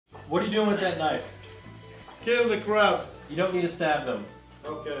What are you doing with that knife? Kill the crab. You don't need to stab them.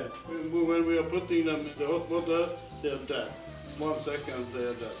 Okay. When we are putting them in the hot water, they're dead. 1 second,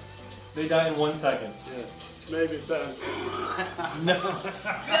 they're dead. They die in 1 second. Yeah. Maybe 10.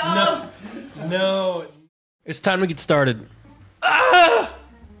 No. It's time to get started. Ah!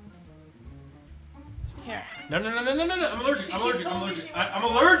 Here. No. I'm allergic. I'm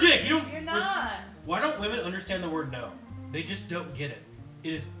allergic. You're not. Why don't women understand the word no? They just don't get it.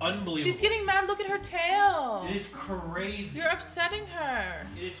 It is unbelievable. She's getting mad. Look at her tail. It is crazy. You're upsetting her.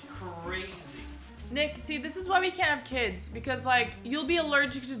 It is crazy. Nick, see, this is why we can't have kids. Because, like, you'll be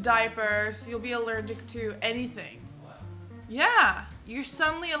allergic to diapers. You'll be allergic to anything. What? Yeah. You're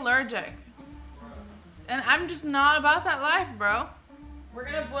suddenly allergic. And I'm just not about that life, bro. We're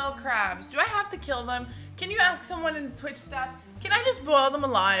gonna boil crabs. Do I have to kill them? Can you ask someone in Twitch staff, can I just boil them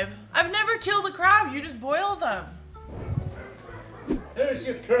alive? I've never killed a crab. You just boil them. Here's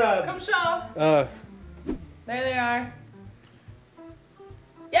your crab. Come show. Uh. There they are.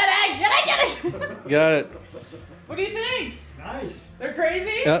 Get it! Got it. What do you think? Nice. They're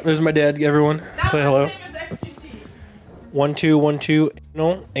crazy? Yeah, there's my dad, everyone. That Say hello. Same as XQC. 1 2 1 2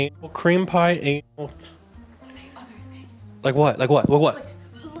 anal cream pie anal. Say other things. Like what? Like what? What? Like,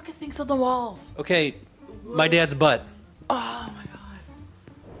 look at things on the walls. Okay, my dad's butt. Oh my god.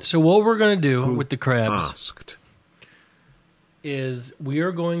 So what we're gonna do with the crabs Asked. is we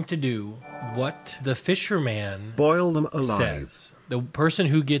are going to do what the fisherman Boil them alive. says. The person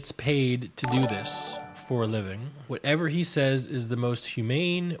who gets paid to do this for a living, whatever he says is the most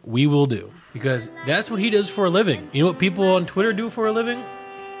humane, we will do. Because that's what he does for a living. You know what people on Twitter do for a living?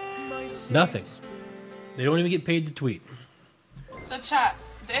 Nothing. They don't even get paid to tweet. So chat,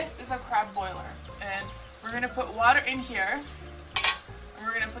 this is a crab boiler. And we're gonna put water in here. And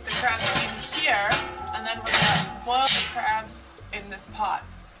we're gonna put the crabs in here. And then we're gonna boil the crabs in this pot.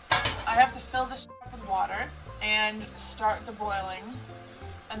 I have to fill this up with water and start the boiling.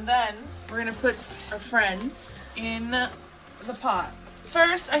 And then we're gonna put our friends in the pot.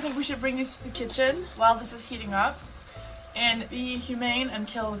 First, I think we should bring these to the kitchen while this is heating up and be humane and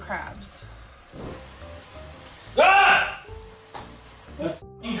kill the crabs. Ah! The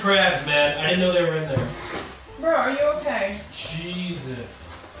f***ing crabs, man. I didn't know they were in there. Bro, are you okay?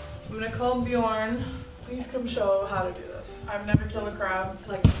 Jesus. I'm gonna call Bjorn. Please come show how to do this. I've never killed a crab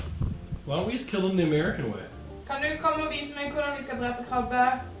like this. Why don't we just kill them the American way? Kan du komma och visa mig hur vi ska dräpa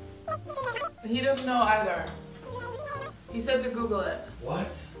krabbe? He doesn't know either. He said to Google it.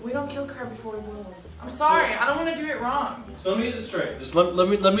 What? We don't kill crab before we boil them. I'm sorry, I don't want to do it wrong. So let me get this straight. Just let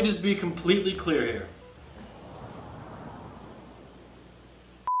me just be completely clear here.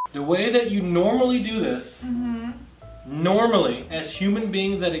 The way that you normally do this, normally, as human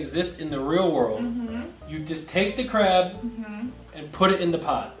beings that exist in the real world, you just take the crab and put it in the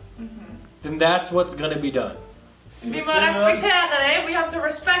pot. Then that's what's gonna be done. Vi må respektera dig. We have to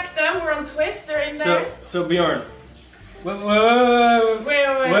respect them. We're on Twitch. They're in there. So Bjorn. Wait.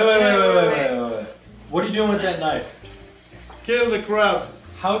 What are you doing with that knife? Kill the crab.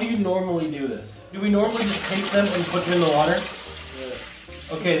 How do you normally do this? Do we normally just take them and put them in the water?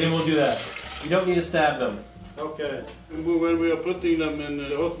 Yeah. Okay, then we'll do that. You don't need to stab them. Okay. When we are putting them in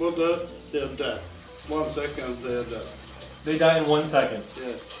the hot water, they're dead. 1 second, they're dead. They die in 1 second.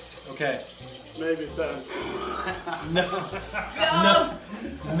 Yeah. Okay. Maybe 10. No.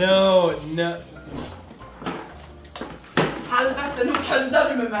 Helvete, nu kuddar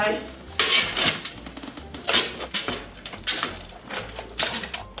du med mig.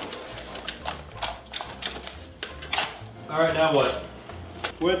 Alright, now what?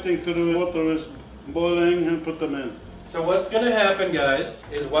 Waiting till the water is boiling and put them in. So what's gonna happen, guys,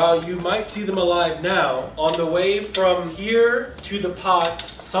 is while you might see them alive now, on the way from here to the pot,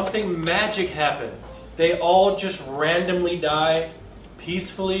 something magic happens. They all just randomly die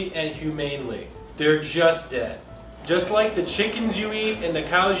peacefully and humanely. They're just dead. Just like the chickens you eat and the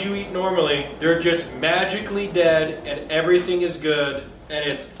cows you eat normally, they're just magically dead and everything is good and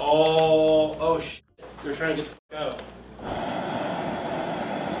it's all... Oh shit, they're trying to get the f*** out.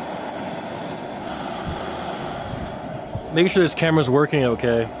 Make sure this camera's working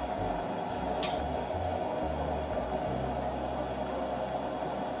okay.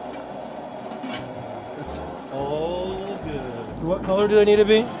 It's all good. What color do they need to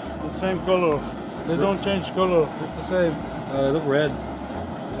be? The same color. They don't change color. It's the same. They look red.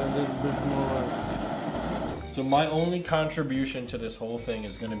 And a little bit more red. So my only contribution to this whole thing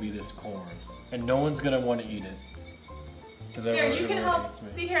is going to be this corn. And no one's going to want to eat it. Here, you can help.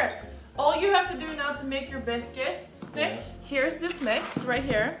 See here. All you have to do now to make your biscuits, Nick, here's this mix right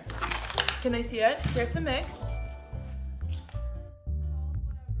here. Can they see it? Here's the mix.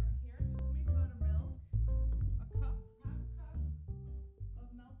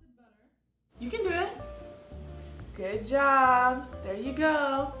 Good job. There you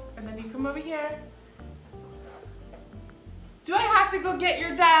go. And then you come over here. Do I have to go get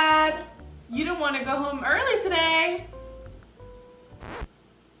your dad? You don't want to go home early today.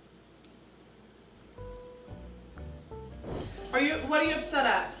 What are you upset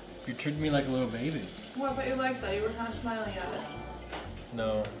at? You treated me like a little baby. What, but you liked that? You were kind of smiling at it.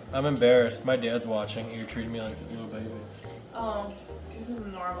 No, I'm embarrassed. My dad's watching. You're treating me like a little baby. Oh, this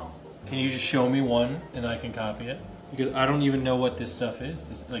isn't normal. Can you just show me one and I can copy it? Because I don't even know what this stuff is.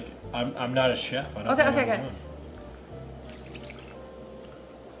 This, like, I'm not a chef. I don't know what I'm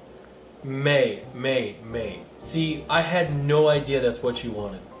doing. May. See, I had no idea that's what you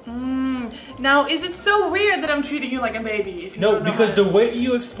wanted. Now, is it so weird that I'm treating you like a baby? If you No, don't know because the way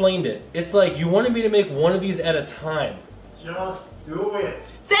you explained it, it's like you wanted me to make one of these at a time. Just do it.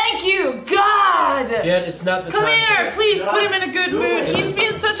 Thank you, God! Dad, it's not the time. Come here, please put him in a good mood. it. He's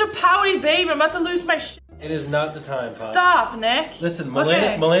being such a pouty babe. I'm about to lose my shit. It is not the time, Pops. Stop, Nick. Listen,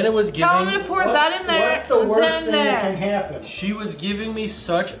 Malena was giving... Tell him to pour that in there. What's the worst then thing that can happen? She was giving me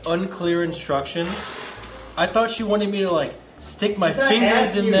such unclear instructions. I thought she wanted me to, like, stick my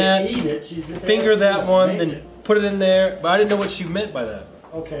fingers in that, finger that one, then put it in there, but I didn't know what she meant by that.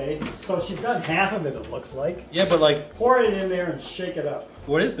 Okay, so she's done half of it, it looks like. Yeah, but like... Pour it in there and shake it up.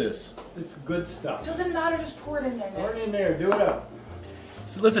 What is this? It's good stuff. Doesn't matter, just pour it in there, Nick. Pour it in there, do it up.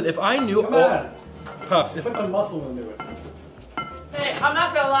 So listen, if I knew... Come on. Pops, if... Put some muscle into it. Hey, I'm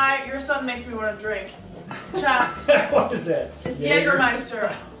not gonna lie, your son makes me want to drink. Chat. What is that? It's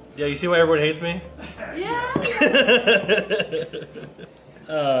Jägermeister. Yeah, you see why everyone hates me? Yeah.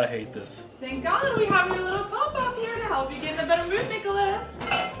 I hate this. Thank God we have your little pop-up here to help you get in a better mood, Nicholas.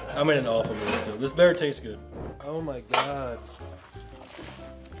 I'm in an awful mood, so this better taste good. Oh my God.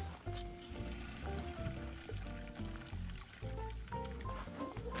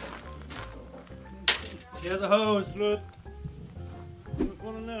 She has a hose. Look.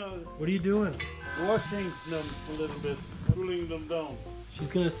 Now. What are you doing? Washing them a little bit, cooling them down. She's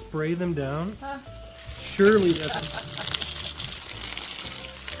gonna spray them down? Huh? Surely that's...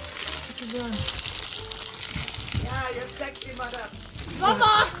 What you doing? Yeah, you're sexy, mother.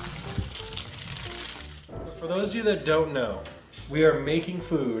 Mama! So for those of you that don't know, we are making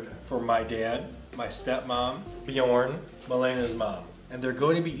food for my dad, my stepmom, Bjorn, Malena's mom. And they're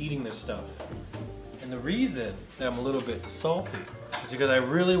going to be eating this stuff. And the reason that I'm a little bit salty is because I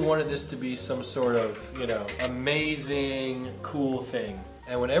really wanted this to be some sort of, you know, amazing, cool thing.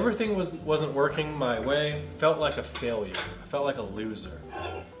 And when everything wasn't working my way, it felt like a failure. I felt like a loser.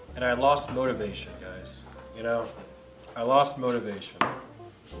 And I lost motivation, guys. You know, I lost motivation.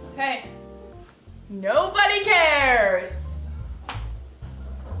 Hey, nobody cares.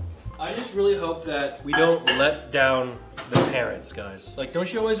 I just really hope that we don't let down the parents, guys. Like,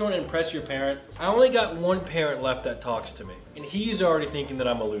 don't you always want to impress your parents? I only got one parent left that talks to me, and he's already thinking that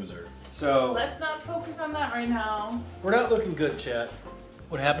I'm a loser. So let's not focus on that right now. we're not looking good, chat.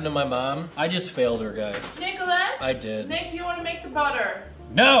 What happened to my mom? I just failed her, guys. Nicholas? I did. Nick, do you want to make the butter?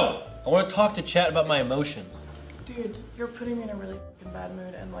 No! I want to talk to chat about my emotions. Dude, you're putting me in a really fucking bad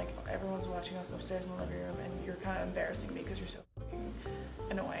mood, and like everyone's watching us upstairs in the living room, and you're kind of embarrassing me because you're so fucking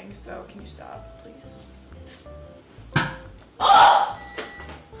annoying. So can you stop, please?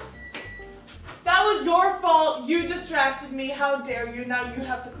 That was your fault. You distracted me. How dare you? Now you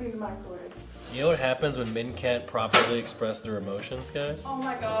have to clean the microwave. You know what happens when men can't properly express their emotions, guys? Oh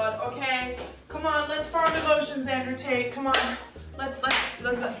my God. Okay, come on. Let's farm emotions, Andrew Tate. Come on. Let's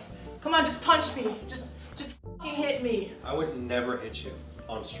come on. Just punch me. Just fucking hit me. I would never hit you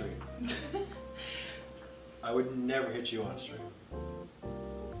on stream. I would never hit you on stream.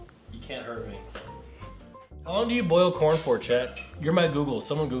 You can't hurt me. How long do you boil corn for, chat? You're my Google.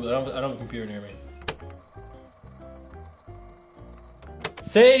 Someone Google it. I don't have a computer near me.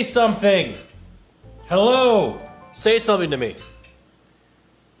 Say something! Hello! Say something to me.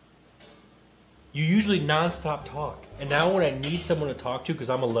 You usually non-stop talk. And now when I need someone to talk to because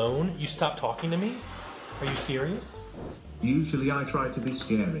I'm alone, you stop talking to me? Are you serious? Usually I try to be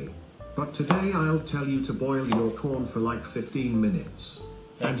scary. But today I'll tell you to boil your corn for like 15 minutes.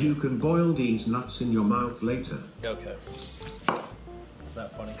 And you can boil these nuts in your mouth later. Okay. It's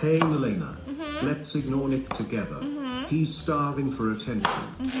not funny. Hey Malena, let's ignore Nick together. He's starving for attention.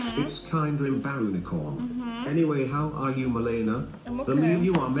 It's kinda embarrassing. Anyway, how are you, Malena? I'm okay. The meal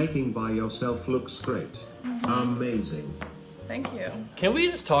you are making by yourself looks great. Amazing. Thank you. Can we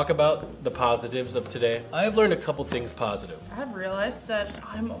just talk about the positives of today? I have learned a couple things positive. I've realized that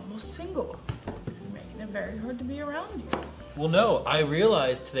I'm almost single. You're making it very hard to be around you. Well, no, I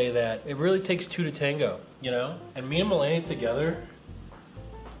realized today that it really takes two to tango, you know? And me and Malena together,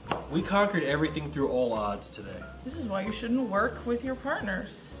 We conquered everything through all odds today. This is why you shouldn't work with your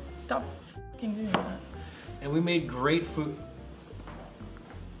partners. Stop fucking doing that. And we made great food.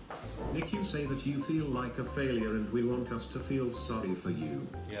 Nick, you say that you feel like a failure and we want us to feel sorry for you.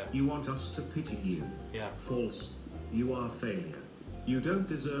 Yeah. You want us to pity you. Yeah. False. You are failure. You don't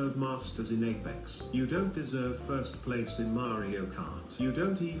deserve Masters in Apex. You don't deserve first place in Mario Kart. You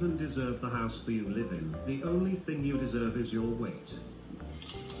don't even deserve the house that you live in. The only thing you deserve is your weight.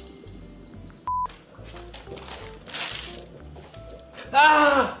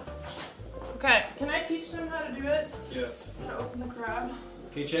 Ah! Okay, can I teach them how to do it? Yes. How to open the crab?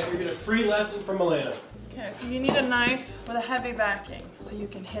 Okay, chat, you're getting a free lesson from Malena. Okay, so you need a knife with a heavy backing so you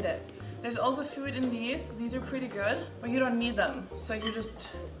can hit it. There's also food in these. These are pretty good, but you don't need them. So you just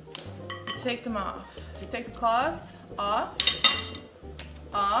take them off. So you take the claws off,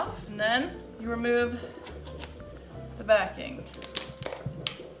 and then you remove the backing.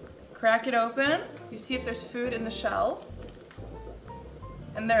 Crack it open. You see if there's food in the shell.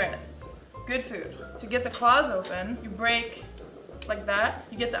 And there is. Good food. To get the claws open, you break like that.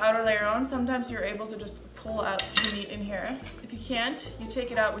 You get the outer layer on. Sometimes you're able to just pull out the meat in here. If you can't, you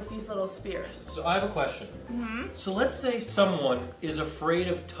take it out with these little spears. So I have a question. So let's say someone is afraid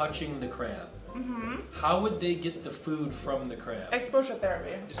of touching the crab. How would they get the food from the crab? Exposure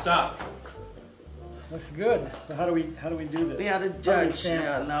therapy. Stop. Looks good. So how do we do this? We are the How do we judge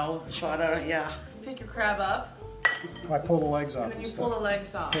stand? now, father, yeah. Pick your crab up, I pull the legs off. and then you and pull the stuff.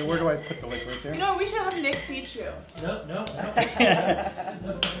 legs off. Okay, where do I put the leg? Right there? You know, we should have Nick teach you. No.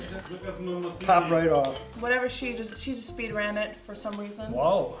 Look at Mama T. Pop right off. Whatever she just speed ran it for some reason.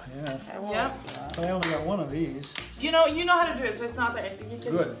 Whoa, yeah. Yeah. I only got one of these. You know how to do it, so it's not that you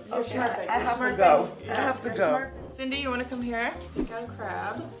can. Good. You're Okay, smart. I You're have smart to go. thing. I have to You're go. smart. Cindy, you want to come here? You got a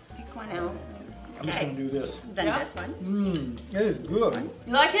crab. Pick one out. I'm just gonna do this. Then Yeah. this one. It is good.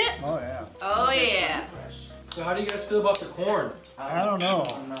 You like it? Oh yeah. Oh yeah. So how do you guys feel about the corn? I don't know.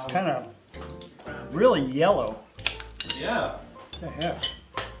 Kind of really yellow. Yeah. What the heck?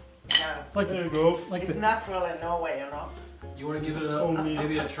 Yeah. It's like There you go. like It's the, natural in no way, you know. You want to give it Only-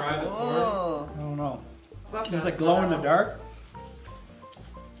 maybe a try of the corn? Oh. I don't know. It's like glow in the dark.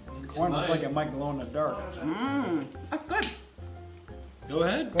 Corn looks might. like it might glow in the dark. Mmm. Oh, good. Go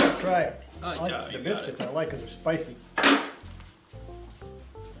ahead. Go ahead, try it. Oh, I like yeah, the you got biscuits. I like because they're spicy.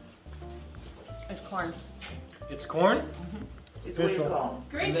 It's corn. It's corn? It's Official. way gone.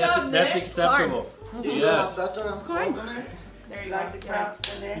 Great That's, job, that's Nick. acceptable. You Yes. have butter and salt on it. There you Like go. the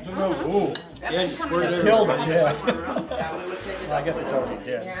crabs in there. Ooh, Yeah, you squirt it killed everywhere. it. Yeah. Yeah, we will take it Well, I up guess with it's us. already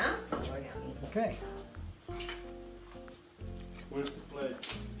dead. Yeah? Okay. Where's the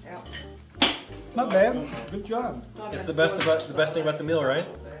plate? Yeah. Not bad. Good job. It's the best thing about the meal, right?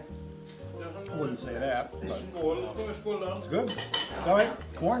 I wouldn't say that, but Skål. Skål då. it's good. All right,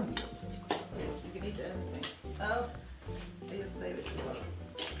 corn. You can eat anything. Oh. I just save it.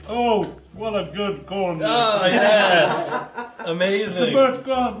 Oh, what a good corn. Oh, yes. Amazing.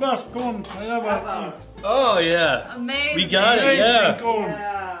 Best corn I ever eat. Oh, yeah. Amazing. We got it, yeah. Corn.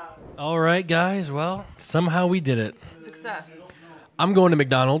 Yeah. All right, guys. Well, somehow we did it. Success. I'm going to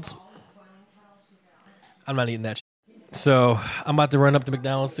McDonald's. I'm not eating that shit. So I'm about to run up to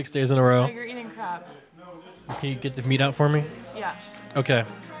McDonald's 6 days in a Oh, row. you're eating crab. Can you get the meat out for me? Yeah. Okay.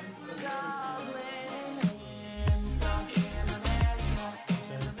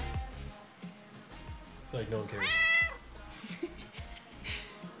 I feel like no one cares.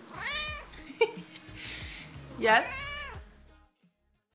 Yes.